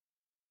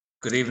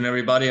Good evening,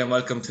 everybody, and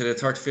welcome to the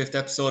 35th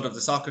episode of the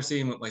Soccer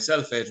Scene with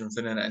myself, Adrian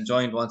Finnan, and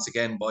joined once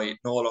again by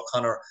Noel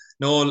O'Connor.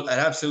 Noel, an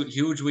absolute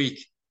huge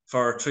week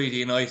for Treaty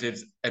United.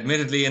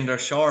 Admittedly, in their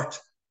short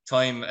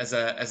time as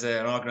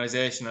an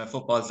organisation and a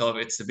football club,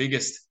 it's the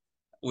biggest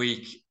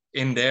week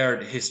in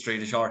their history,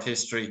 the short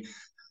history.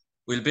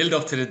 We'll build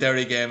up to the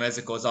Derry game as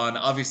it goes on.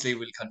 Obviously,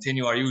 we'll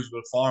continue our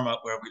usual format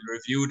where we'll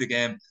review the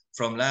game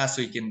from last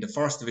week in the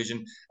first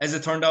division. As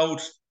it turned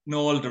out,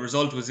 Noel, the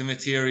result was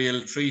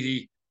immaterial.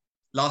 Treaty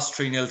lost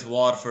 3-0 to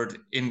Waterford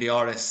in the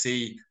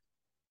RSC.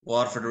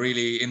 Waterford, a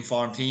really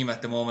informed team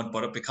at the moment,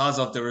 but because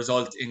of the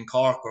result in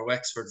Cork, where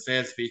Wexford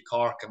failed to beat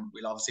Cork, and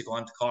we'll obviously go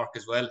on to Cork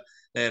as well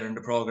later in the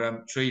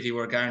programme, Treaty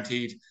were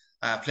guaranteed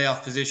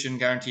playoff position,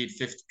 guaranteed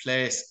fifth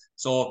place.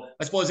 So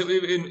I suppose it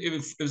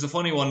was a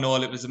funny one,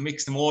 Noel. It was a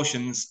mixed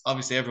emotions.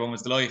 Obviously, everyone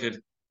was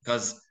delighted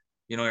because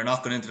you're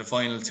not going into the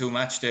final two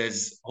match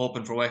days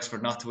hoping for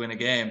Wexford not to win a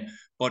game.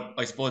 But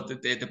I suppose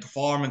the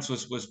performance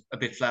was a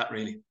bit flat,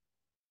 really.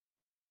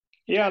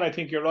 Yeah, and I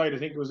think you're right. I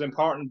think it was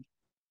important.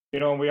 We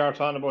are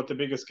talking about the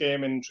biggest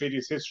game in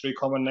Treaty's history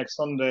coming next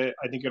Sunday.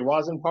 I think it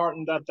was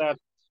important that that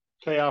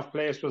playoff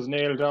place was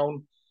nailed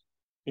down.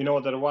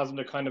 That it wasn't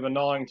a kind of a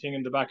gnawing thing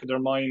in the back of their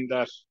mind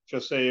that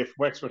just say if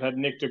Wexford had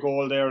nicked a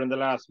goal there in the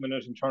last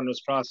minute and turned us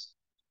cross,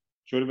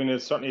 it would have been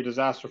certainly a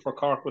disaster for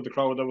Cork with the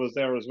crowd that was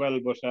there as well.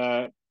 But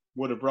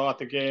would have brought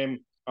the game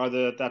or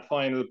that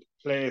final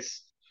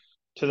place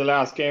to the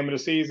last game of the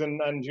season.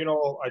 And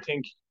I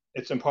think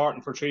it's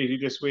important for Treaty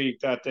this week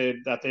that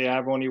they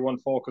have only one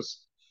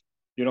focus,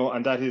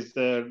 and that is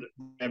the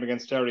game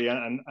against Derry,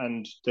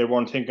 and they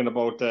weren't thinking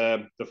about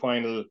the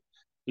final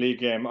league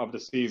game of the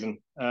season.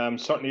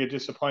 Certainly a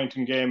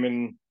disappointing game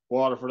in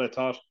Waterford, I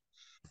thought.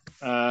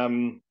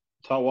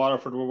 Thought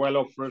Waterford were well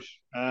up for it.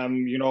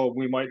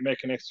 We might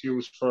make an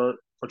excuse for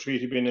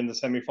Treaty being in the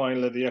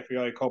semi-final of the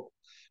FAI Cup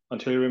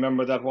until you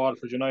remember that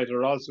Waterford United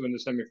are also in the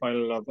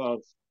semi-final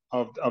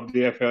of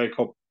the FAI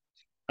Cup.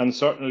 And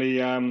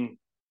certainly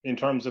in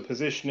terms of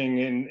positioning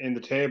in the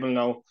table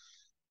now,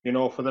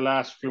 for the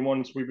last few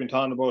months we've been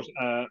talking about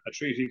a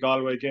Treaty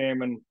Galway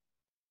game and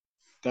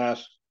that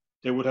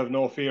they would have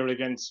no fear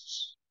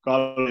against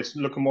Galway. It's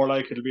looking more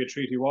like it'll be a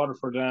Treaty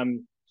Waterford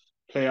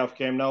playoff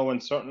game now,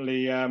 and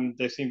certainly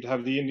they seem to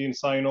have the Indian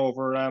sign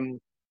over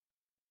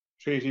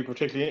Treaty,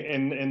 particularly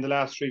in the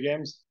last three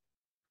games.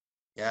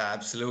 Yeah,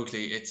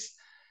 absolutely.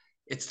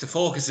 It's the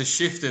focus has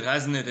shifted,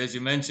 hasn't it, as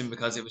you mentioned,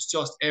 because it was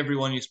just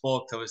everyone you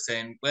spoke to was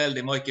saying, well,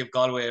 they might give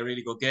Galway a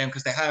really good game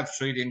because they have.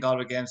 Treaty and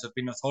Galway games have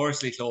been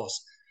notoriously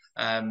close.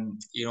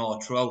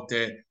 Throughout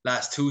the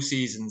last two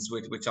seasons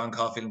with John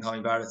Caulfield and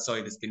Tommy Barrett's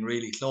side, it's been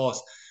really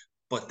close.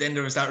 But then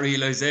there was that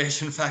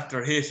realisation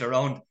factor hit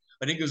around,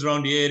 I think it was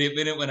around the 80th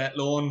minute when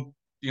Athlone,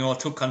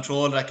 took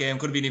control of that game.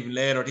 Could have been even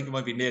later. I think it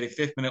might be the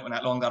 85th minute when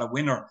Athlone got a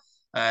winner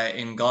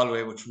in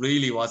Galway, which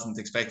really wasn't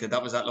expected.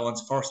 That was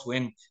Athlone's first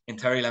win in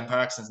Terryland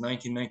Park since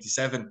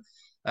 1997.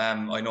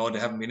 I know they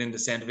haven't been in the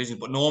same division,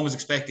 but no one was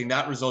expecting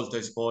that result,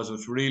 I suppose,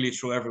 which really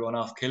threw everyone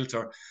off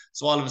kilter.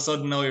 So all of a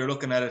sudden now you're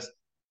looking at it,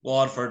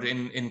 Waterford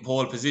in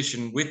pole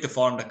position with the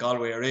form that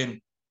Galway are in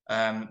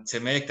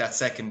to make that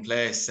second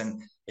place.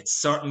 And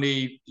it's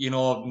certainly,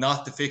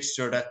 not the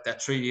fixture that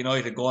Treaty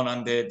United going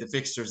on the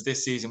fixtures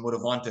this season would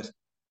have wanted.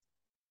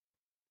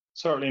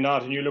 Certainly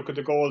not. And you look at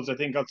the goals, I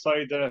think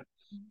outside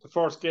the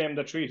first game,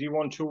 the Treaty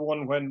won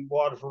 2-1 when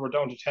Waterford were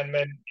down to 10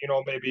 men,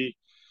 maybe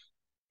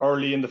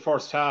early in the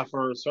first half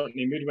or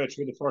certainly midway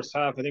through the first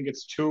half. I think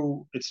it's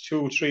two,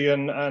 three,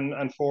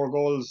 and four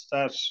goals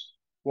that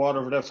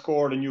Waterford have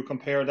scored, and you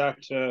compare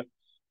that to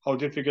how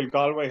difficult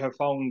Galway have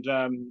found,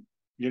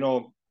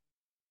 to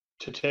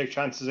take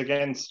chances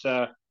against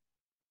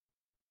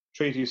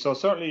Treaty. So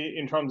certainly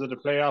in terms of the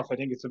playoff, I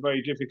think it's a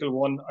very difficult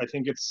one. I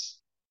think it's,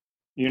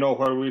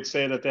 where we'd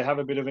say that they have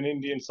a bit of an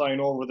Indian sign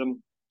over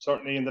them,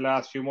 certainly in the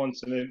last few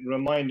months. And it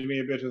reminded me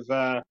a bit of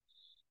the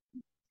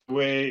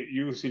way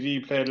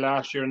UCD played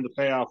last year in the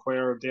playoff,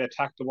 where they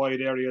attacked the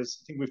wide areas.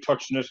 I think we've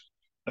touched on it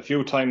a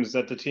few times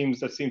that the teams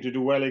that seem to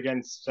do well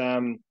against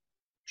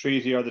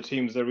Treaty are the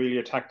teams that really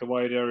attack the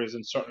wide areas,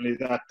 and certainly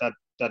that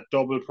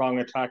double prong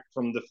attack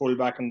from the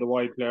fullback and the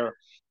wide player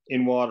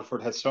in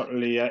Waterford has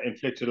certainly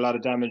inflicted a lot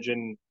of damage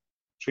in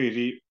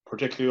Treaty,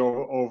 particularly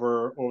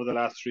over the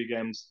last three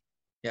games.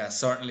 Yeah,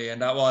 certainly.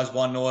 And that was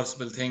one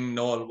noticeable thing,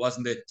 Noel,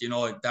 wasn't it?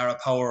 Dara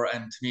Power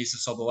and Tamisa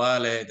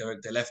Sobowale,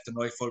 the left and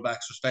right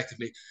fullbacks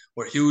respectively,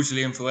 were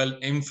hugely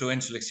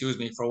influential,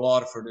 for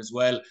Waterford as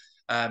well.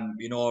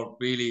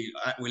 Really,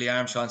 Willie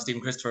Armstrong,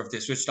 Stephen Christopher, if they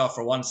switched off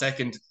for 1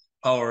 second,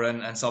 Power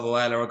and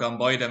Sobowale are gone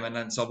by them. And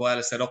then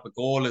Sobowale set up a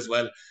goal as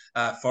well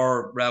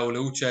for Raul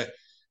Uche,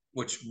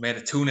 which made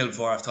it 2-0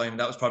 before half time.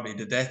 That was probably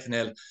the death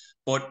knell.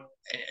 But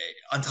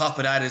on top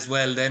of that as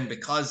well, then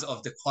because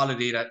of the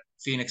quality that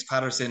Phoenix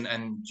Patterson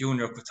and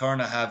Junior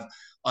Paterna have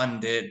on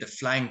the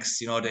flanks,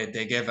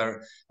 they gave a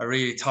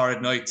really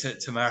torrid night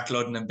to Mark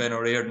Ludden and Ben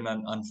O'Riordan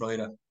on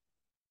Friday.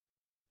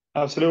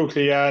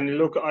 Absolutely, and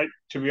look,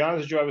 to be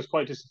honest with you, I was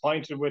quite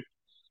disappointed with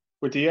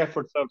the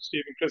efforts of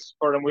Stephen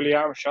Christopher and Willie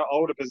Armstrong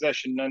out of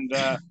possession, and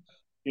I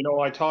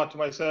thought to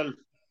myself,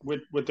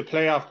 with the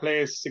playoff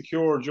place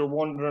secured, you're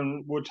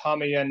wondering, would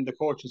Tommy and the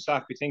coaching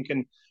staff be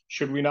thinking,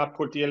 should we not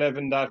put the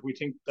 11 that we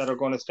think that are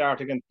going to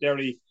start against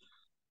Derry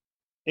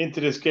into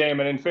this game?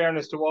 And in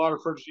fairness to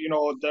Waterford,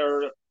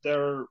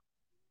 their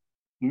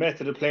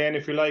method of playing,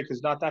 if you like,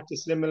 is not that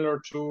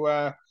dissimilar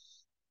to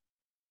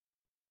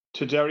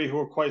Derry, who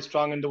are quite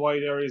strong in the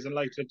wide areas and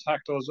like to attack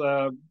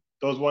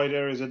those wide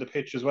areas of the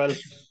pitch as well.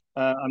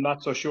 I'm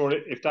not so sure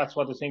if that's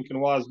what the thinking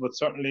was, but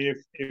certainly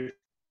if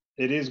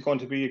it is going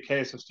to be a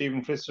case of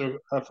Stephen Christopher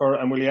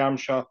and Willie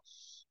Armshaw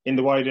in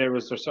the wide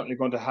areas, they're certainly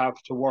going to have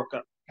to work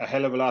a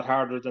hell of a lot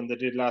harder than they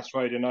did last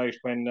Friday night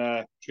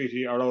when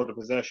Treaty are out of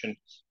possession.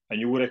 And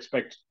you would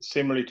expect,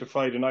 similarly to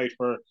Friday night,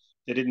 where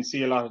they didn't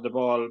see a lot of the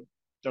ball,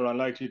 they're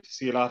unlikely to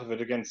see a lot of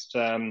it against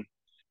Derry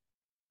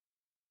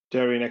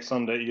next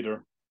Sunday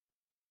either.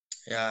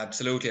 Yeah,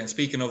 absolutely. And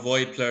speaking of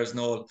wide players,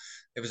 Noel,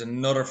 it was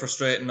another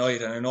frustrating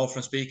night. And I know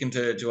from speaking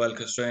to Joel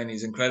Castrain,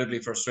 he's incredibly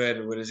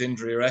frustrated with his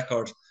injury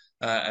record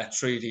at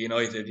Treaty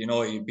United. You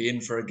know, he'd be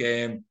in for a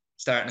game,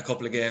 starting a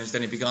couple of games,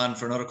 then he'd be gone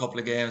for another couple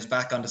of games,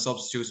 back on the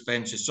substitutes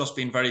bench. It's just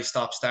been very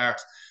stop-start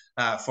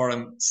for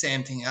him.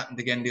 Same thing happened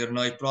again the other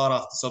night, brought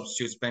off the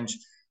substitutes bench.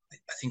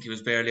 I think he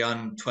was barely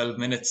on 12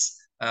 minutes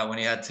when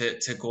he had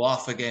to go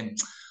off again.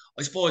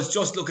 I suppose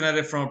just looking at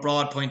it from a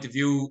broad point of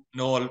view,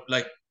 Noel,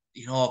 like,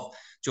 you know,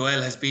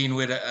 Joel has been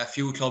with a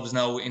few clubs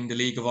now in the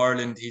League of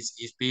Ireland.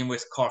 He's been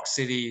with Cork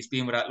City. He's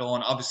been with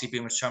Athlone. Obviously,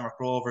 been with Shamrock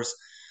Rovers.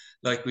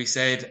 Like we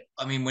said,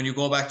 I mean, when you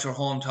go back to your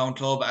hometown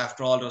club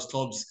after all those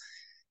clubs,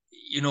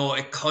 you know,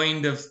 it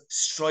kind of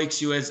strikes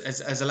you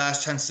as a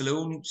last chance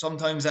saloon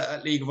sometimes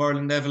at League of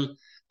Ireland level.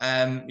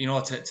 You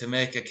know, to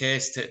make a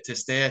case to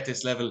stay at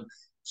this level.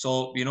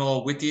 So, you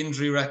know, with the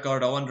injury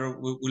record, I wonder,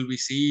 will we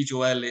see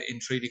Joel in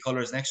Treaty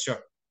colours next year?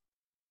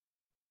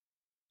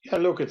 Yeah,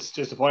 look, it's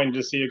disappointing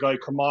to see a guy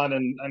come on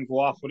and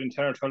go off within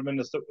 10 or 12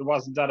 minutes. It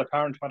wasn't that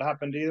apparent what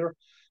happened either.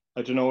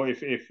 I don't know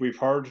if we've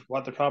heard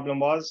what the problem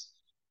was.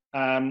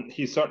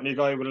 He's certainly a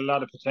guy with a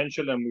lot of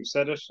potential, and we've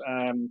said it.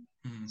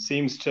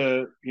 Seems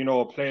to, you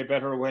know, play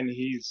better when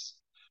he's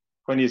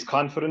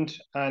confident.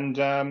 And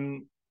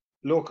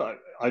look,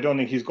 I don't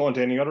think he's going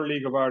to any other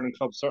League of Ireland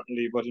club,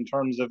 certainly. But in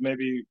terms of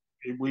maybe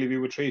will he be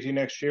with Treaty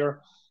next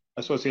year,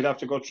 I suppose he'll have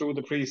to go through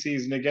the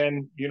pre-season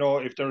again. You know,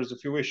 if there's a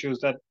few issues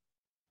that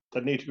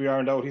need to be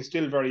ironed out. He's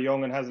still very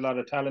young and has a lot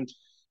of talent.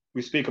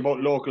 We speak about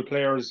local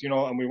players, you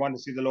know, and we want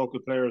to see the local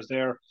players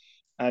there.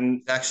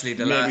 And actually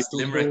the last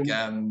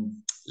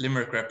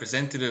Limerick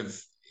representative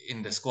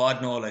in the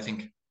squad, Noel, I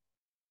think.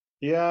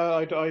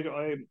 Yeah,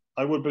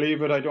 I would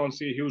believe it. I don't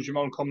see a huge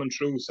amount coming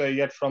through, say,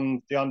 yet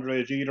from the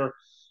underage either.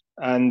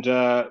 And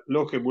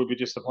look, it would be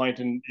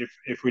disappointing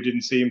if we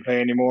didn't see him play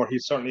anymore. He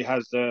certainly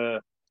has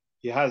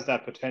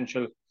that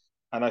potential,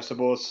 and I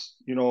suppose,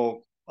 you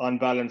know, on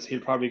balance,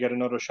 he'll probably get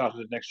another shot at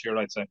it next year,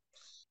 I'd say.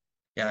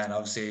 Yeah, and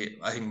obviously,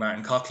 I think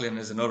Martin Coughlin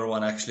is another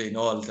one, actually,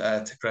 Noel,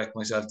 to correct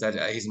myself,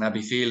 that he's an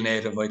Abbeyfield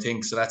native, I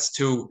think. So that's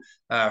two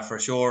for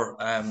sure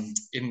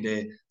in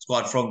the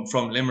squad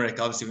from Limerick.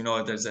 Obviously, we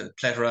know there's a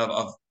plethora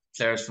of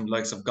players from the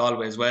likes of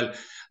Galway as well.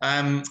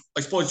 I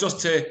suppose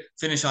just to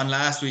finish on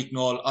last week,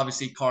 Noel,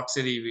 obviously Cork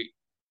City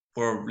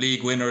were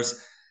league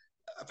winners.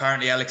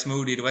 Apparently, Alex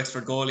Moody, the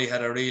Wexford goalie,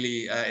 had a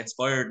really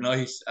inspired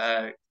night,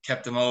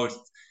 kept them out.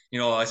 You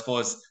know, I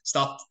suppose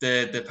stopped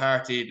the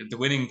party, the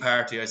winning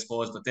party, I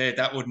suppose, but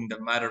that wouldn't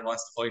have mattered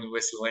once the final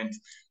whistle went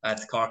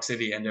to Cork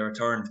City and they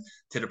returned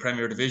to the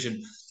Premier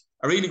Division.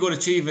 A really good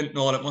achievement,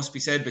 Noel, it must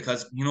be said,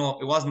 because, you know,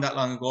 it wasn't that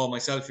long ago,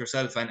 myself,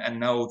 yourself, and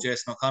now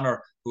Jason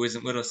O'Connor, who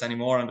isn't with us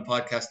anymore on the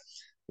podcast,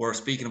 were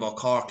speaking about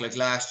Cork, like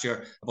last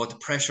year, about the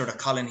pressure that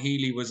Colin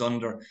Healy was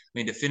under. I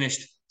mean, they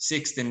finished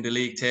sixth in the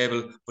league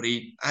table, but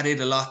he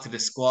added a lot to the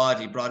squad.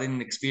 He brought in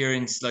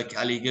experience like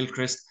Ali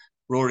Gilchrist.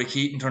 Rory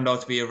Keaton turned out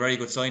to be a very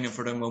good signing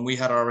for them when we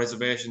had our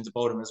reservations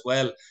about him as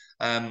well.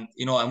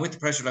 You know, and with the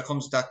pressure that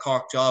comes with that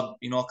Cork job,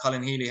 you know,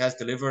 Colin Healy has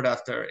delivered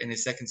in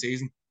his second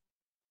season.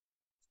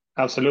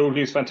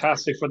 Absolutely, it's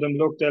fantastic for them.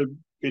 Look, they'll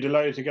be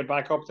delighted to get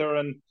back up there.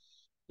 And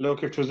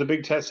look, if it was a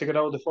big test to get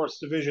out of the first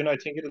division, I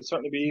think it'll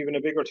certainly be even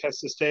a bigger test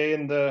to stay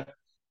in the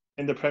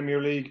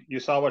Premier League. You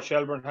saw what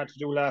Shelbourne had to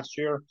do last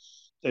year.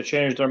 They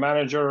changed their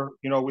manager.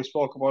 You know, we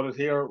spoke about it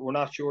here. We're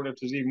not sure if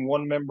there's even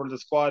one member of the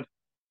squad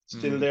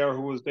still there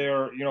who was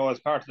there, you know, as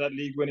part of that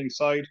league winning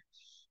side.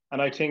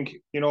 And I think,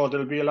 you know,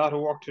 there'll be a lot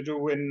of work to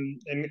do in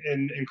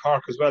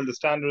Cork as well. The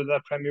standard of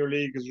that Premier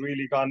League has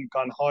really gone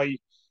high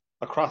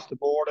across the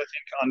board, I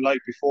think, unlike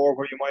before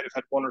where you might have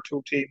had one or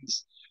two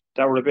teams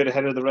that were a bit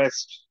ahead of the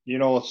rest. You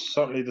know,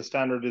 certainly the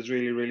standard is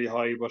really, really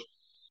high. But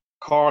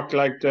Cork,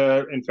 like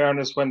in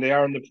fairness, when they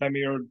are in the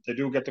Premier, they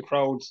do get the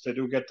crowds, they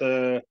do get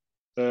the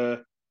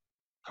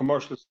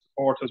commercial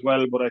support as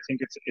well. But I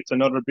think it's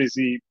another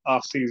busy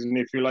off season,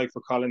 if you like,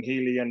 for Colin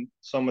Healy, and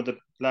some of the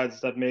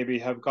lads that maybe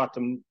have got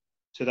them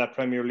to that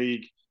Premier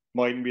League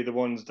mightn't be the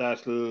ones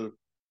that will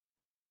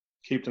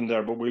keep them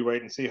there. But we'll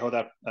wait and see how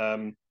that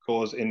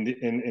goes in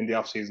the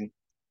off season.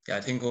 Yeah,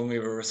 I think when we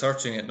were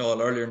researching it,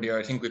 Noel, earlier in the year,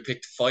 I think we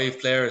picked 5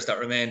 players that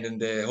remained in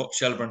the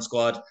Shelbourne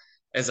squad.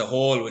 as a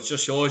whole, which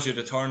just shows you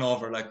the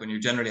turnover. Like when you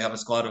generally have a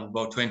squad of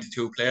about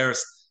 22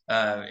 players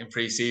in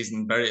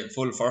pre-season, very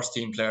full first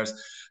team players.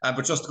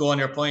 But just to go on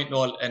your point,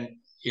 Noel, and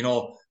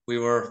we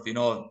were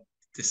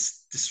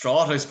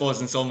distraught, I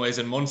suppose, in some ways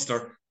in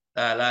Munster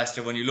last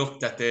year when you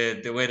looked at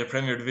the way the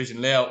Premier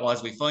Division layout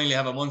was. We finally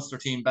have a Munster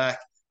team back.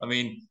 I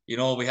mean,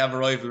 we have a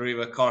rivalry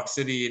with Cork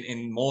City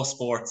in most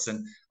sports,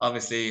 and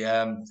obviously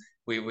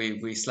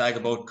we slag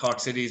about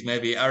Cork City's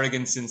maybe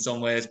arrogance in some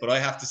ways, but I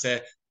have to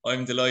say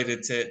I'm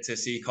delighted to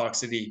see Cork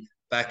City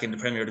back in the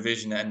Premier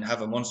Division and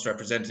have a Munster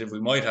representative.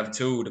 We might have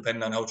two,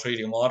 depending on how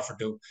Treaty and Waterford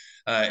do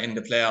in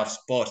the playoffs.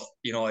 But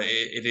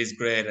it is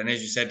great, and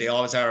as you said, they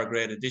always are a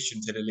great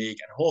addition to the league.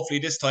 And hopefully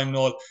this time,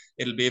 Noel,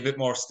 it'll be a bit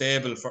more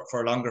stable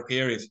for a longer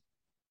period.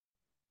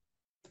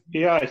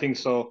 Yeah, I think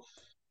so.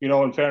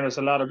 In fairness,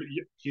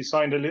 he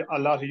signed a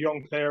lot of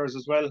young players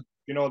as well.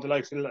 The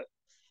likes of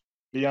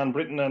Leon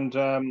Britton and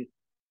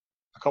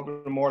a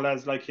couple of more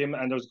lads like him,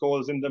 and there's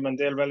goals in them, and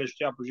they'll relish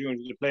the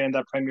opportunity to play in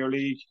that Premier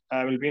League.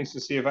 It'll be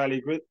interesting to see if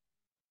Ali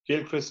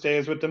Gilchrist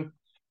stays with them.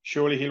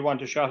 Surely he'll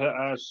want a shot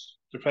at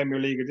the Premier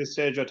League at this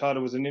stage. I thought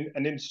it was an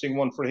interesting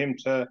one for him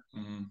to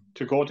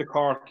go to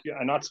Cork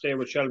and not stay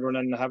with Shelbourne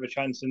and have a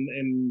chance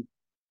in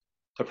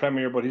the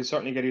Premier, but he'll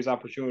certainly get his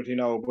opportunity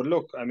now. But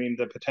look, I mean,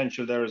 the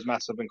potential there is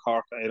massive in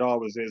Cork. It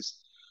always is.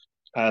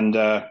 And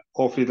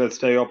hopefully they'll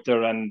stay up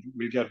there, and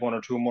we'll get one or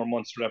two more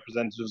Munster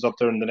representatives up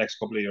there in the next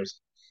couple of years.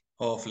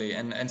 Hopefully.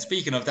 And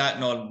speaking of that,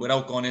 Noel,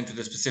 without going into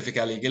the specific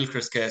Ali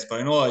Gilchrist case, but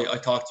I know I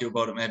talked to you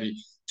about it maybe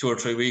 2 or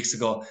 3 weeks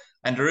ago.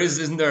 And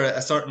isn't there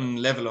a certain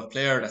level of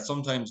player that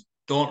sometimes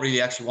don't really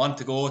actually want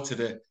to go to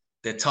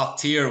the top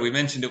tier? We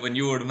mentioned it when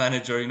you were the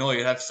manager.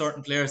 You have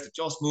certain players that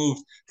just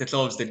moved to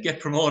clubs that get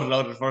promoted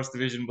out of the first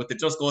division, but they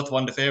just go to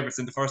one of the favourites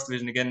in the first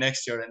division again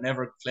next year and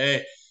never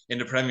play in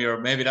the Premier.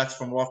 Maybe that's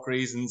from work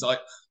reasons. I'm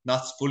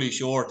not fully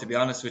sure, to be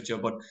honest with you,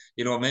 but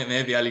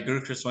maybe Ali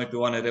Gilchrist might be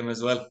one of them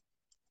as well.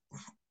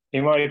 He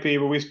might be,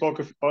 but we spoke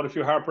about a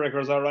few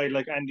heartbreakers, all right,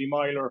 like Andy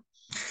Myler,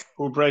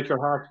 who break your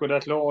heart with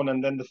that loan,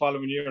 and then the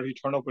following year he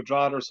turned up with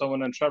Drogheda or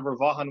someone, and Trevor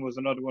Vaughan was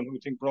another one who I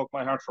think broke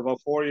my heart for about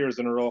 4 years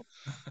in a row.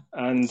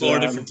 And 4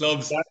 different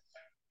clubs.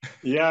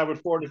 Yeah, with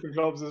 4 different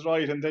clubs is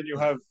right. And then you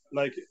have,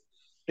 like,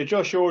 it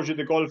just shows you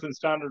the golf and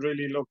standard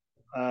really. Look,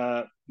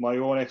 my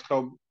own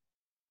ex-club,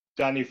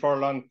 Danny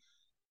Furlong,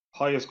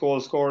 highest goal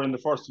scorer in the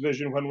first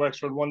division when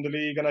Wexford won the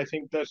league, and I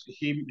think that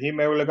he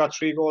may well have got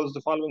 3 goals the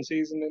following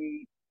season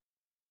in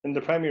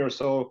the Premier.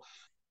 So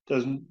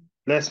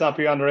let's not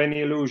be under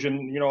any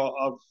illusion,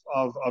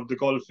 of the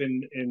golf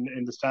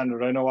in the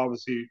standard. I know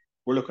obviously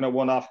we're looking at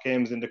one-off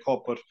games in the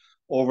cup, but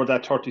over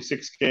that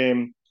 36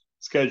 game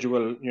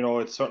schedule,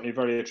 it's certainly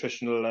very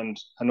attritional,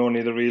 and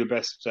only the real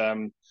best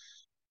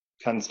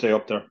can stay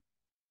up there.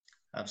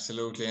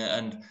 Absolutely.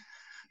 And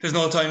there's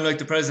no time like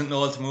the present,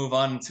 Noel, to move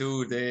on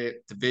to the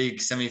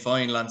big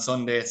semi-final on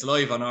Sunday. It's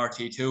live on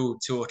RT2,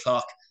 2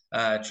 o'clock.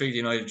 Treaty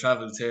United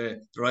travel to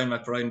the Ryan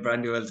McBride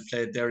Brandywell to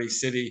play Derry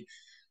City.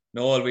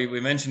 Noel, we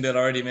mentioned it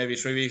already maybe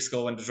 3 weeks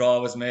ago when the draw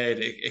was made.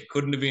 It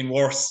couldn't have been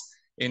worse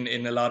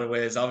in a lot of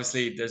ways.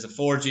 Obviously, there's a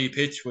 4G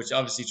pitch, which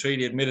obviously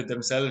Treaty admitted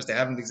themselves they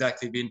haven't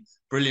exactly been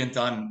brilliant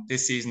on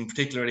this season,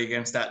 particularly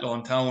against that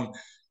lone town.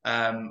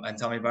 And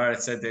Tommy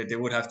Barrett said they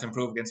would have to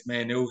improve against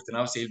Maynooth, and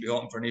obviously he'll be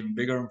hoping for an even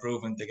bigger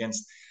improvement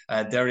against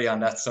Derry on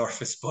that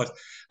surface. But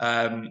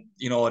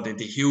the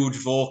huge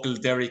vocal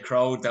Derry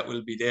crowd that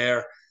will be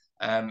there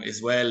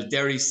as well.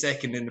 Derry's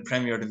second in the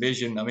Premier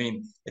Division. I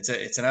mean,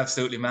 it's an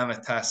absolutely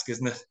mammoth task,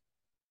 isn't it?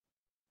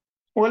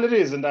 Well, it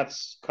is, and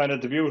that's kind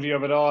of the beauty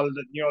of it all.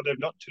 That they've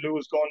nothing to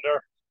lose going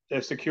there.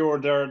 They've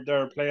secured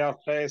their playoff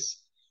place.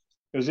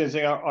 It was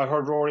interesting. I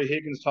heard Rory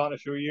Higgins talking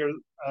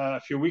a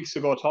few weeks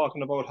ago,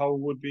 talking about how it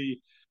would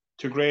be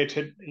to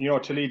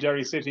lead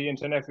Derry City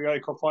into an FAI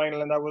Cup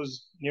final, and that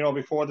was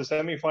before the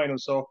semi-final.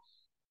 So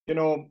it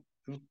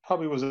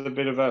probably was a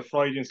bit of a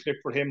Freudian slip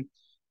for him.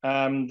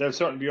 They'll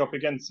certainly be up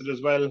against it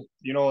as well,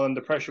 and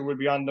the pressure will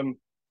be on them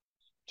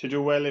to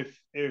do well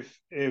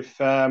if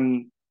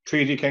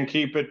Treaty can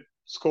keep it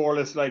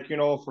scoreless,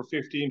 for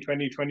 15,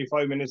 20,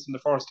 25 minutes in the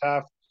first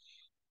half.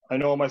 I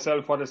know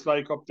myself what it's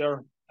like up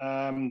there.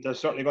 They're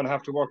certainly going to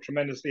have to work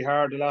tremendously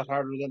hard, a lot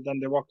harder than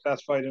they worked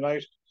last Friday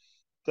night.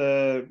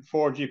 The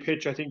 4G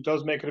pitch, I think,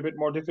 does make it a bit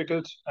more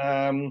difficult.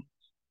 And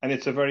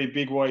it's a very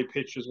big, wide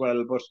pitch as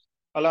well. But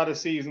a lot of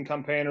seasoned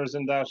campaigners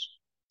in that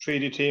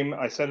Treaty team,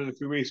 I said it a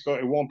few weeks ago,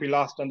 it won't be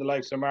lost on the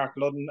likes of Mark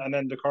Ludden and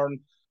Enda Curran,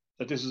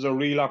 that this is a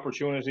real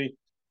opportunity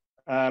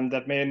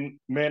that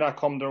may not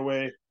come their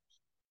way,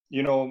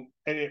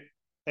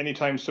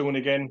 anytime soon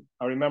again.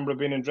 I remember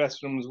being in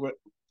dressing rooms with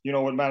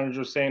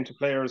managers saying to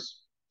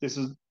players,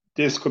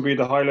 this could be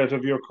the highlight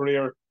of your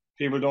career.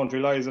 People don't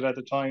realise it at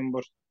the time,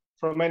 but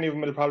for many of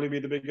them, it'll probably be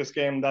the biggest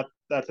game that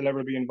they'll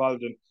ever be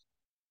involved in.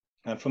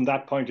 And from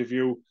that point of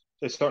view,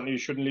 they certainly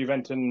shouldn't leave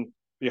anything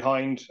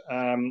behind.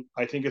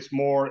 I think it's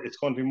going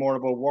to be more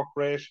about work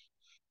rate,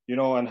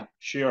 and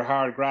sheer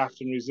hard graft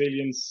and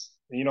resilience,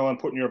 and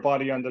putting your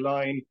body on the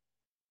line.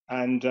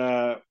 And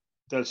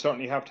they'll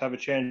certainly have to have a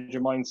change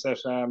of mindset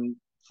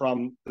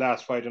from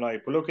last Friday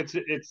night. But look,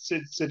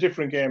 it's a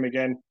different game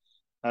again,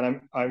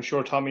 and I'm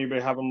sure Tommy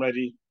will have him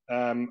ready.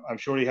 I'm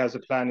sure he has a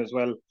plan as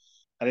well,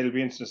 and it'll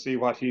be interesting to see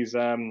what his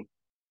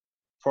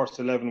first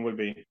 11 will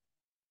be.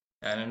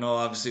 And I know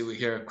obviously we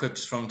hear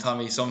quips from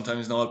Tommy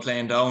sometimes not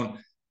playing down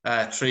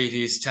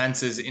Treaty's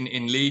chances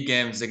in league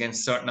games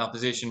against certain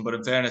opposition. But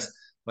in fairness,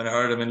 when I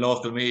heard him in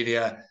local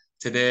media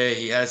today,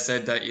 he has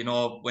said that, you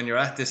know, when you're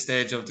at this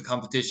stage of the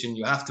competition,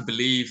 you have to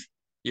believe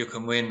you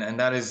can win. And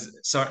that is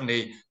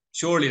certainly,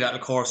 surely that'll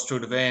course through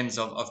the veins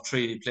of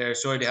Treaty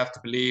players. Surely they have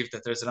to believe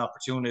that there's an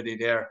opportunity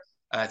there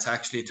to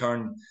actually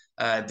turn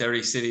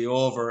Derry City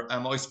over.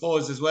 I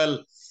suppose as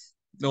well,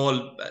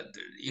 Noel,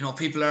 you know,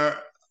 people are,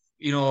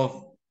 you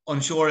know,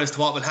 unsure as to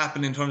what will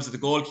happen in terms of the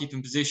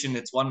goalkeeping position.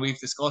 It's one we've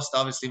discussed,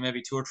 obviously,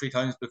 maybe 2 or 3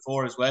 times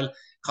before as well.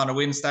 Conor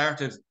Wynn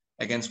started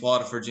against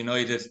Waterford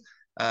United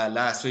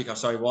last week, or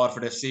sorry,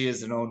 Waterford FC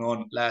as they're now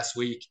known, last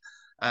week.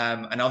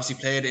 And obviously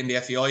played in the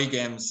FEI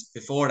games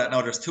before that.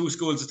 Now, there's two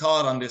schools of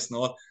thought on this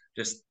note.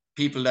 There's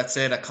people that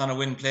say that Conor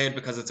Wynn played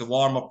because it's a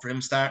warm-up for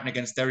him starting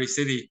against Derry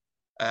City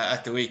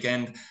at the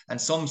weekend.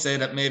 And some say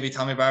that maybe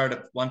Tommy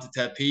Barrett wanted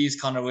to appease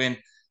Conor Wynn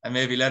and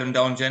maybe let him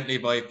down gently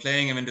by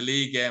playing him in the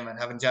league game and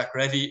having Jack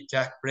Brady,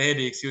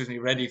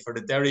 ready for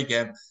the Derry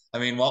game. I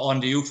mean, what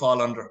one do you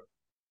fall under?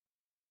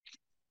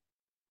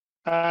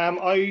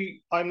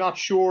 I'm not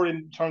sure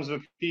in terms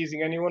of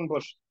appeasing anyone,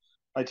 but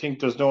I think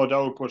there's no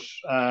doubt. But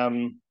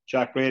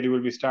Jack Brady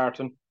will be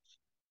starting.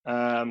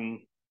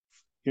 You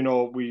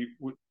know, we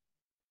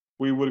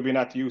would have been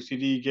at the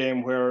UCD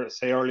game where,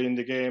 say, early in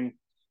the game,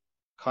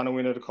 Conor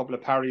Wynn had a couple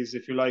of parries,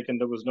 if you like,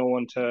 and there was no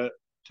one to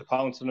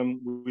pounce on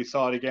him. We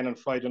saw it again on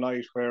Friday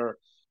night where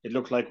it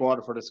looked like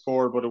Waterford had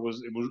scored, but it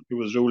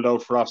was ruled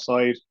out for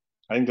offside.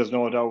 I think there's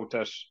no doubt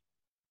that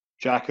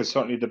Jack is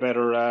certainly the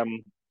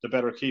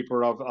better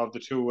keeper of the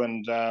two,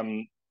 and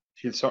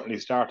he'll certainly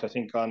start, I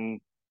think,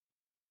 on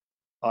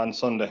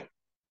Sunday.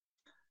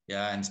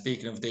 Yeah, and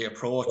speaking of the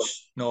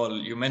approach, Noel,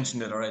 you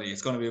mentioned it already.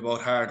 It's going to be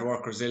about hard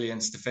work,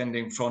 resilience,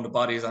 defending, throwing the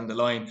bodies on the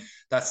line.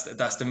 That's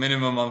the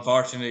minimum,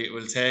 unfortunately, it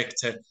will take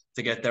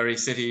to get Derry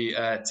City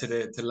to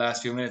the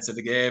last few minutes of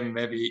the game,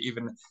 maybe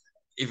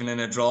even in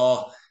a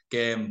draw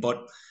game.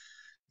 But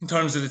in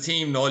terms of the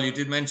team, Noel, you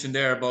did mention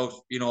there about,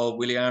 you know,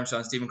 Willie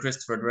Armstrong, Stephen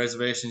Christopher, the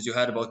reservations you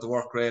had about the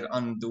work rate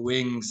on the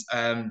wings.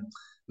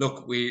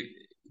 Look, do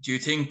you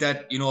think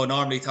that, you know,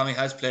 normally Tommy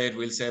has played,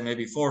 we'll say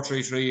maybe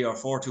 4-3-3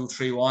 or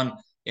 4-2-3-1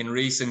 in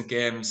recent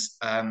games.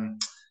 Do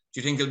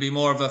you think it'll be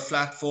more of a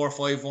flat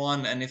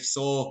 4-5-1? And if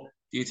so,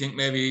 do you think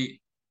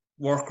maybe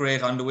work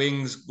rate on the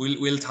wings,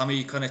 will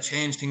Tommy kind of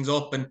change things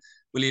up, and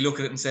will he look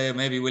at it and say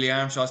maybe Willie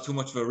Armstrong's too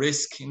much of a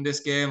risk in this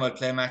game? I'll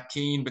play Matt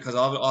Keane because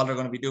all they're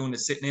going to be doing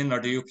is sitting in,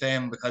 or do you play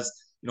him because,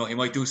 you know, he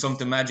might do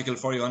something magical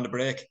for you on the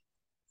break?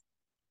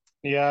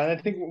 Yeah, and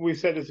I think we've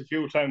said this a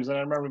few times, and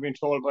I remember being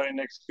told by an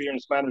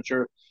experienced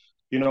manager,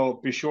 you know,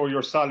 be sure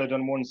you're solid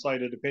on one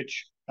side of the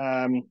pitch.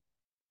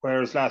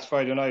 Whereas last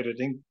Friday night, I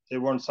think they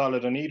weren't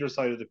solid on either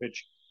side of the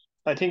pitch.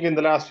 I think in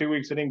the last few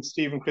weeks, I think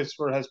Stephen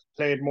Christopher has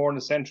played more in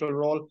a central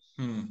role,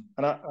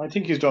 and I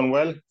think he's done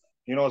well.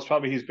 You know, it's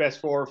probably his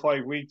best 4 or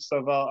 5 weeks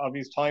of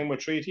his time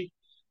with Treaty.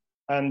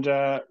 And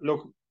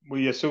look,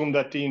 we assume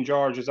that Dean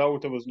George is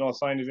out. There was no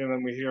sign of him,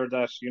 and we hear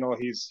that, you know,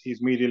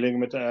 he's medial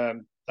ligament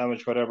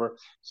damage, whatever.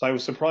 So I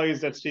was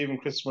surprised that Stephen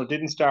Christopher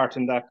didn't start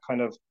in that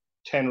kind of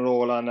 10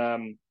 role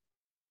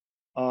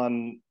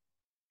on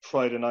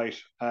Friday night.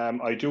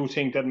 I do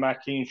think that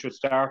Matt Keane should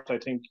start. I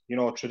think, you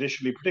know,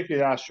 traditionally,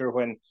 particularly last year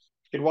when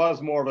it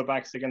was more of a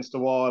backs against the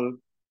wall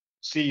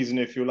season,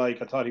 if you like,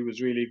 I thought he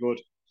was really good.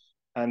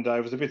 And I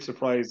was a bit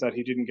surprised that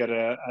he didn't get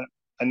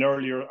an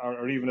earlier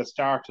or even a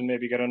start and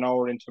maybe get an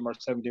hour into him or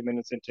 70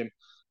 minutes into him.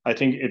 I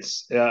think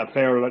it's a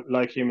player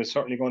like him is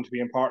certainly going to be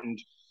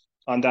important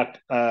on that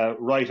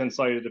right-hand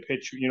side of the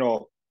pitch, you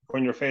know,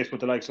 when you're faced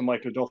with the likes of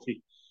Michael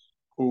Duffy,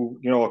 who,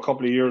 you know, a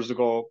couple of years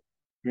ago,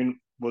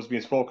 was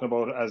being spoken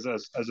about as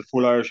a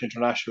full Irish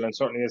international, and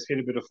certainly has hit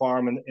a bit of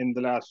form in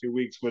the last few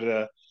weeks with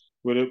a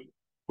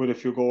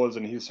few goals,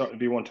 and he'll certainly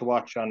be one to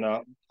watch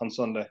on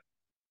Sunday.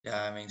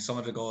 Yeah, I mean, some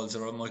of the goals that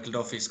Michael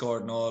Duffy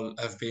scored and all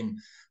have been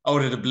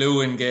out of the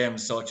blue in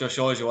games. So it just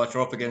shows you what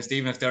you're up against.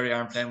 Even if Derry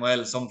aren't playing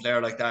well, some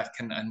player like that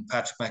can, and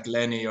Patrick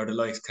McElhenney or the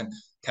likes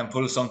can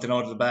pull something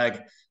out of the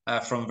bag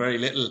from very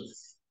little.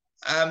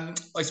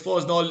 I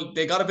suppose, no,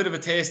 they got a bit of a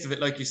taste of it,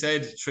 like you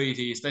said,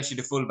 Treaty, especially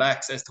the full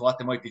backs, as to what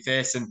they might be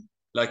facing,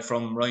 like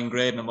from Ryan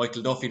Graydon and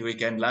Michael Duffy the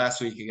weekend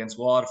last week against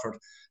Waterford.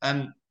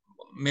 And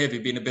maybe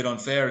being a bit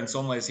unfair in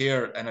some ways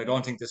here, and I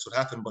don't think this would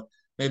happen, but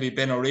maybe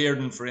Ben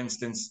O'Riordan, for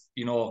instance,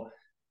 you know,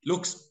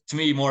 looks to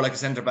me more like a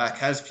centre back,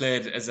 has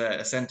played as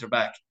a centre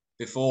back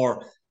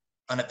before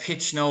on a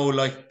pitch now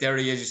like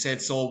Derry, as you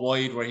said, so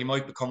wide where he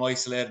might become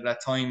isolated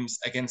at times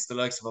against the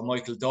likes of a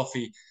Michael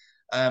Duffy.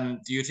 Do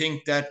you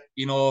think that,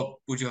 you know,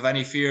 would you have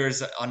any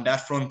fears on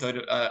that front,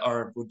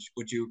 or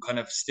would you kind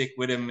of stick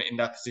with him in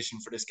that position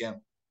for this game?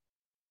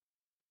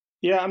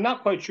 Yeah, I'm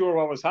not quite sure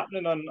what was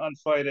happening on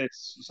Friday.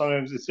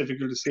 Sometimes it's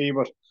difficult to see,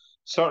 but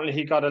certainly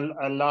he got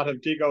a lot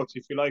of dig outs,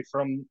 if you like,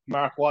 from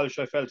Mark Walsh.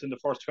 I felt in the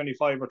first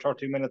 25 or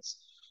 30 minutes,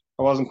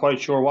 I wasn't quite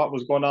sure what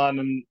was going on,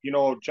 and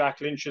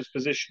Jack Lynch's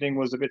positioning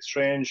was a bit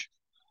strange.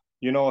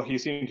 He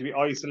seemed to be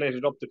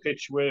isolated up the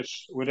pitch with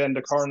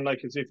Enda Curran,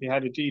 like as if he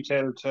had a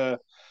detail to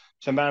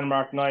man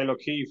mark Niall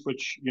O'Keefe,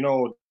 which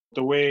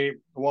the way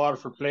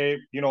Waterford play,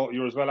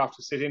 you're as well off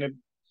to sit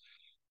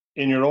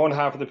in your own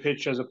half of the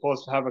pitch as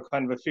opposed to have a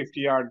kind of a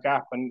 50-yard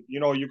gap. And,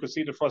 you could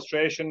see the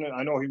frustration.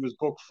 I know he was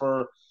booked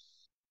for,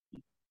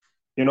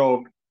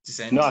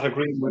 Descent. not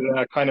agreeing with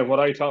kind of what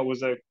I thought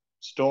was a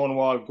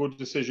stonewall good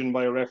decision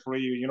by a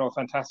referee,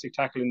 fantastic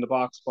tackle in the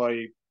box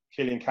by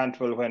Killian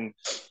Cantwell when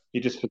he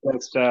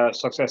dispossessed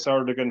Success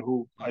Erdogan,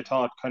 who I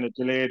thought kind of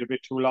delayed a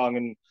bit too long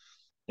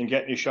in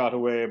getting his shot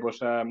away. But,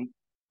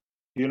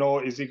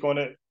 is he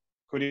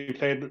could he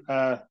play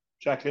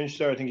Jack Lynch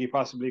there? I think he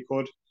possibly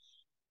could.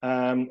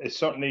 There's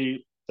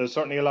certainly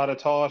a lot of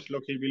thought.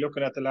 Look, he'll be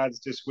looking at the lads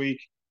this week.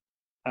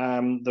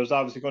 There's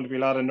obviously going to be a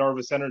lot of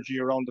nervous energy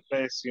around the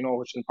place,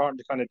 which is important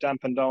to kind of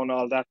dampen down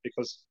all that,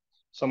 because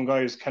some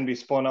guys can be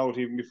spun out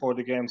even before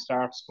the game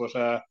starts.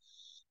 But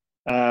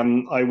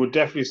I would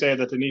definitely say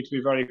that they need to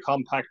be very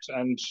compact,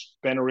 and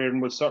Ben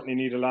O'Riordan will certainly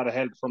need a lot of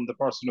help from the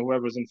person,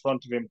 whoever's in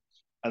front of him,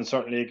 and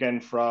certainly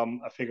again from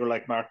a figure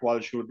like Mark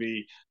Walsh, who would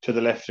be to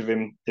the left of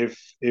him if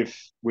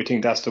we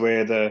think that's the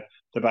way the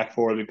back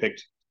four will be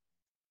picked.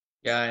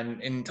 Yeah,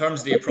 and in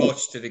terms of the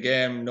approach to the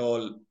game,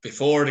 Noel,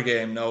 before the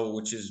game now,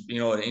 which is,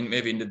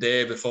 maybe in the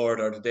day before it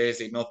or the days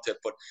leading up to it,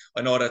 but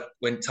I know that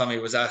when Tommy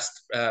was asked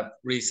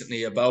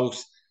recently about,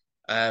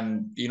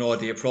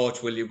 the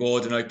approach, will you go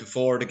the night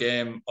before the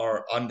game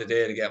or on the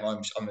day of the game?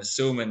 I'm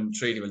assuming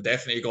Treaty will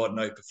definitely go the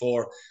night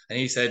before. And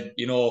he said,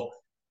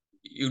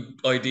 you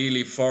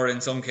ideally prefer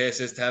in some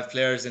cases to have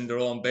players in their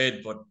own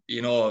bed, but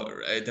the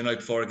night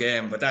before a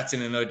game. But that's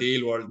in an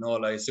ideal world,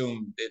 Noel. I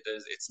assume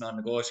it's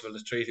non-negotiable.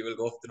 The Treaty will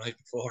go up the night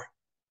before.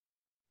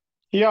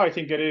 Yeah, I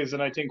think it is,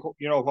 and I think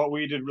what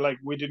we did, like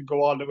we didn't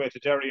go all the way to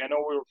Derry. I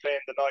know we were playing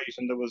the night,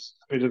 and there was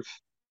a bit of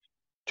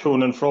to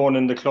and fro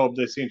in the club.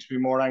 They seemed to be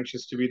more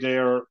anxious to be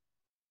there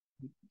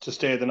to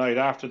stay the night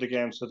after the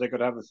game so they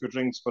could have a few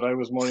drinks. But I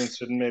was more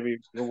interested in maybe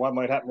what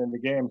might happen in the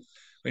game.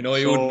 We know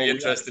you wouldn't be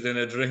interested in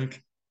a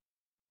drink.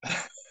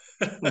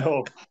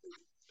 No.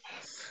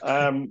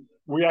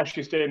 We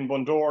actually stayed in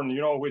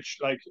Bundoran, which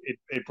like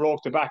it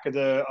broke the back of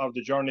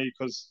the journey,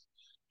 because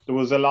there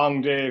was a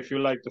long day, if you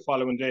like, the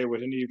following day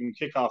with an even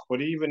kickoff.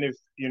 But even if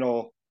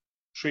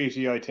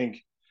Treaty, I think,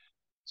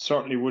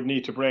 certainly would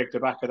need to break the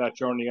back of that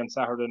journey on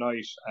Saturday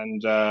night,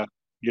 and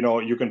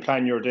you can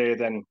plan your day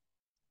then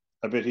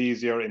a bit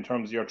easier in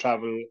terms of your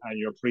travel and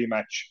your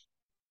pre-match.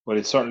 But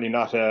it's certainly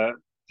not a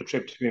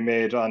trip to be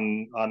made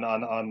on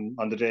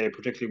the day,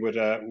 particularly with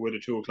a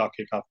 2:00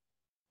 kickoff.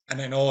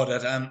 And I know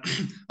that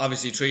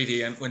obviously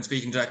Treaty, and when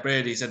speaking to Jack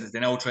Brady, he said that they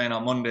now train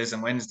on Mondays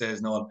and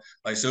Wednesdays. No,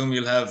 I assume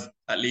you'll have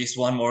at least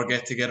one more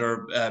get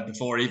together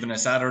before even a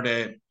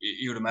Saturday.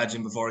 You'd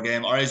imagine before a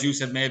game, or as you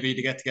said, maybe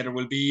the get together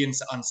will be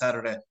on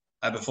Saturday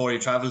before you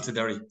travel to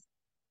Derry.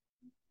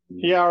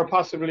 Yeah, or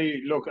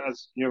possibly, look,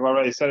 as you've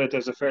already said it,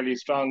 there's a fairly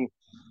strong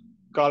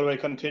Galway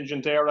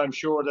contingent there. I'm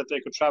sure that they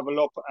could travel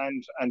up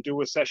and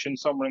do a session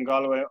somewhere in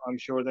Galway. I'm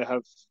sure they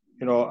have,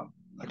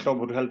 a club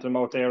would help them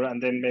out there,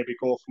 and then maybe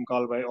go from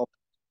Galway up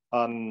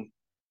on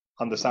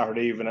the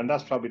Saturday evening, and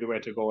that's probably the way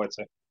to go, I'd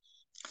say.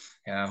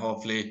 Yeah,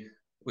 hopefully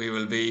we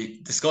will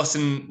be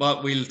discussing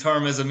what we'll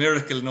term as a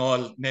miracle,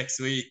 Noel,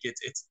 next week.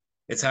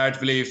 It's hard to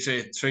believe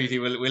Treaty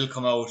will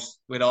come out,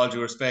 with all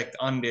due respect,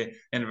 on the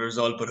end of the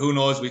result, but who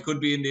knows? We could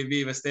be in the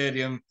Aviva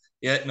Stadium.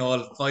 Yeah,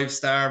 Noel,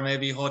 5-star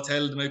maybe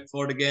hotel the night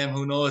before the game.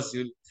 Who knows?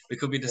 We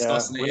could be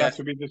discussing we'll have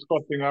to be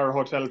discussing our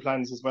hotel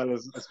plans as well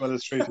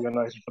as Treaty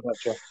United for that,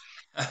 yeah.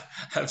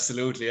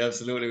 Absolutely.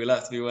 We'll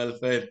have to be well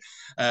fed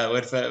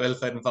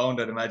and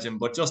found, I'd imagine.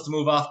 But just to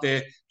move off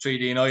the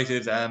Treaty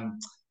United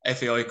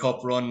FAI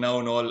Cup run now,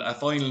 Noel, a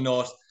final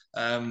note.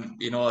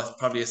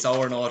 Probably a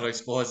sour note, I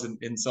suppose,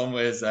 in some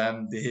ways.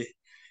 The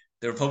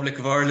Republic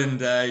of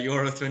Ireland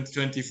Euro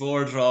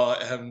 2024 draw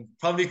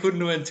probably couldn't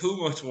have been too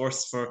much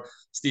worse for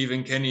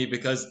Stephen Kenny,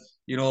 because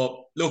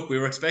look, we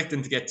were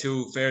expecting to get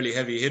two fairly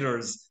heavy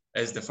hitters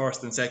as the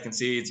first and second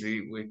seeds.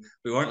 We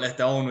weren't let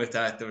down with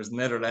that. There was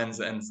Netherlands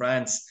and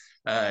France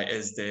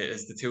as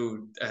the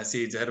two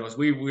seeds ahead of us.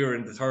 We were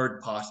in the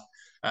third pot.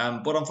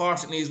 But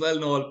unfortunately as well,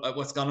 Noel,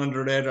 what's gone under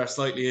the radar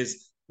slightly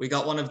is we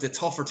got one of the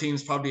tougher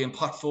teams probably in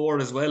pot 4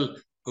 as well,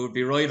 who would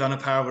be right on a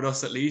par with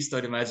us at least,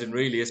 I'd imagine,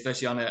 really,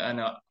 especially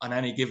on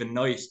any given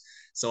night.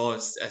 So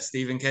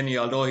Stephen Kenny,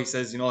 although he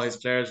says his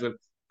players will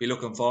be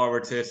looking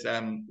forward to it,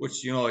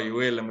 which you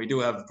will, and we do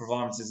have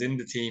performances in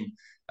the team.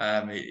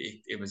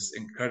 It was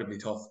incredibly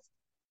tough.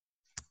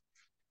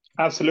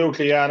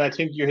 Absolutely, yeah, and I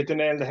think you hit the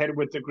nail on the head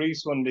with the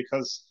Greece one,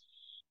 because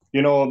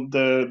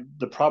the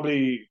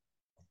probably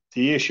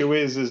the issue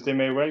is they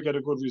may well get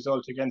a good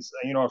result against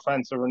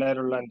France or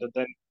Netherlands, and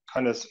then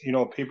kind of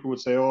people would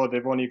say, oh,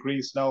 they've only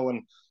Greece now,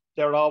 and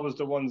they're always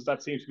the ones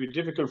that seem to be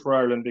difficult for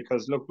Ireland,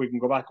 because look, we can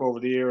go back over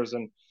the years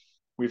and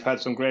we've had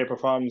some great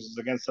performances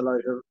against the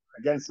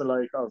against the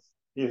like of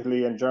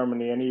Italy and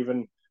Germany, and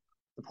even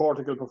the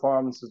Portugal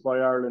performances by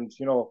Ireland,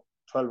 12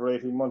 or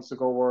 18 months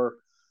ago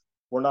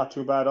were not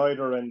too bad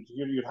either. And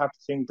you'd have to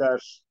think that,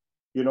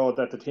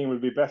 that the team will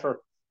be better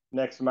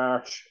next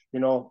March,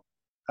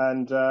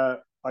 and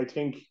I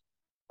think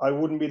I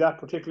wouldn't be that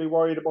particularly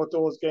worried about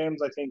those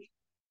games. I think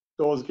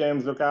those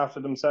games look after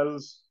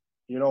themselves.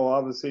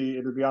 Obviously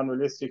it'll be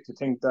unrealistic to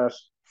think that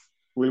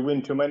we'll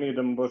win too many of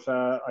them, but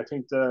I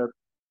think the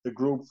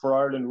group for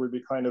Ireland will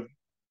be kind of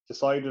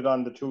decided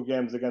on the two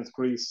games against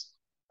Greece,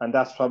 and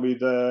that's probably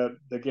the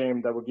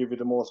game that will give you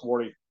the most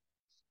worry.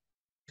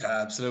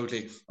 Yeah,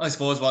 absolutely. I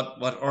suppose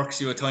what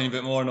irks you a tiny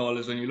bit more, Noel,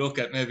 is when you look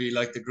at maybe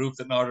like the group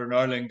that Northern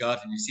Ireland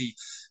got and you see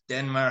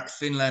Denmark,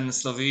 Finland,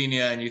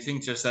 Slovenia, and you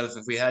think to yourself,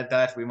 if we had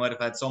that, we might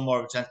have had some more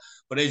of a chance.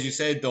 But as you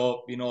said,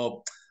 though,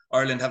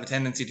 Ireland have a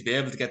tendency to be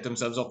able to get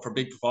themselves up for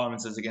big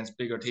performances against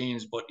bigger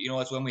teams. But,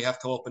 it's when we have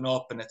to open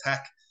up and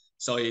attack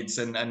sides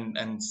and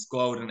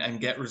go out and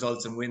get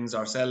results and wins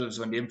ourselves,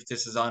 when the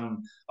impetus is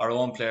on our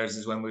own players,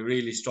 is when we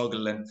really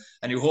struggle. And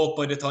you hope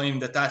by the time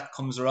that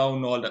comes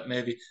around, all that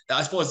maybe that,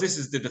 I suppose this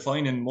is the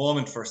defining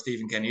moment for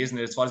Stephen Kenny, isn't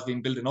it? It's what's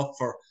been building up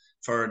for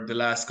the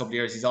last couple of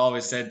years. He's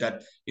always said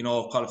that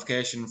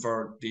qualification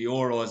for the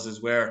Euros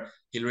is where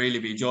he'll really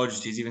be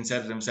judged. He's even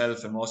said it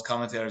himself, and most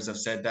commentators have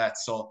said that.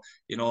 So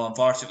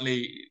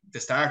unfortunately the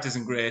start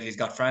isn't great. He's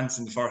got France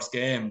in the first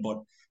game,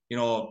 but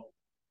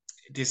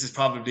this is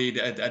probably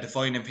a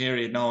defining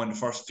period now in the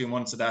first few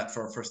months of that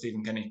for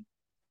Stephen Kenny.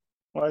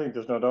 Well, I think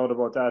there's no doubt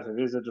about that. It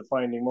is a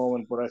defining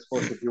moment, but I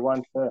suppose if you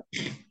want to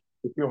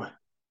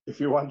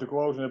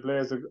go out in a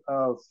blaze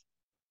of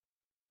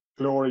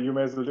glory, you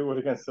may as well do it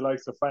against the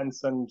likes of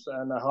France and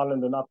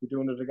Holland, and not be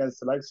doing it against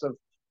the likes of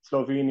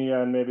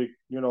Slovenia and maybe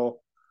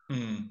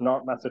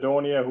North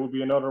Macedonia, who'd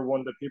be another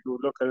one that people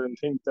would look at and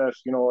think that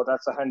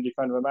that's a handy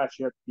kind of a match.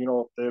 Yet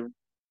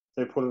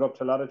they put it up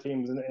to a lot of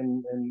teams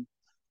in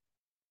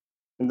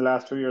the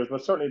last 2 years,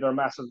 but certainly they're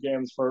massive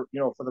games for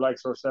the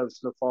likes of ourselves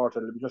to look forward to.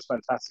 It'll be just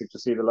fantastic to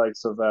see the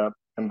likes of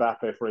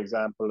Mbappe, for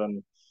example,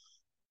 and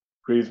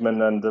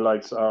Griezmann, and the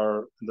likes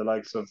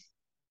of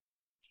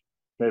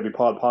maybe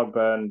Paul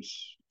Pogba, and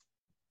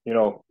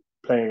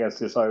playing against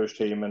this Irish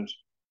team. And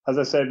as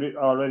I said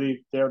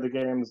already, they're the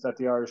games that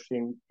the Irish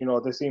team,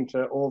 they seem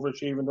to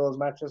overachieve in those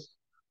matches.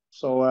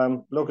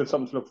 So look, it's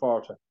something to look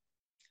forward to.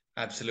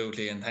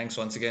 Absolutely, and thanks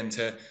once again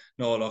to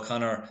Noel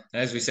O'Connor.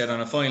 And as we said,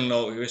 on a final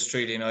note, we wish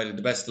Treaty United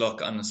the best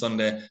luck on the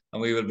Sunday,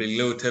 and we will be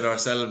glued to it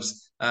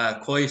ourselves.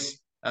 Quite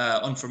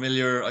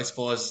unfamiliar, I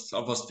suppose,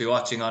 of us to be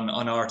watching on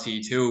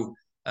RT2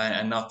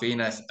 and not being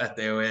at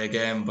the away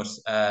game, but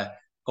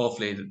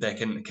hopefully they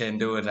can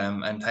do it.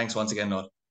 And thanks once again, Noel.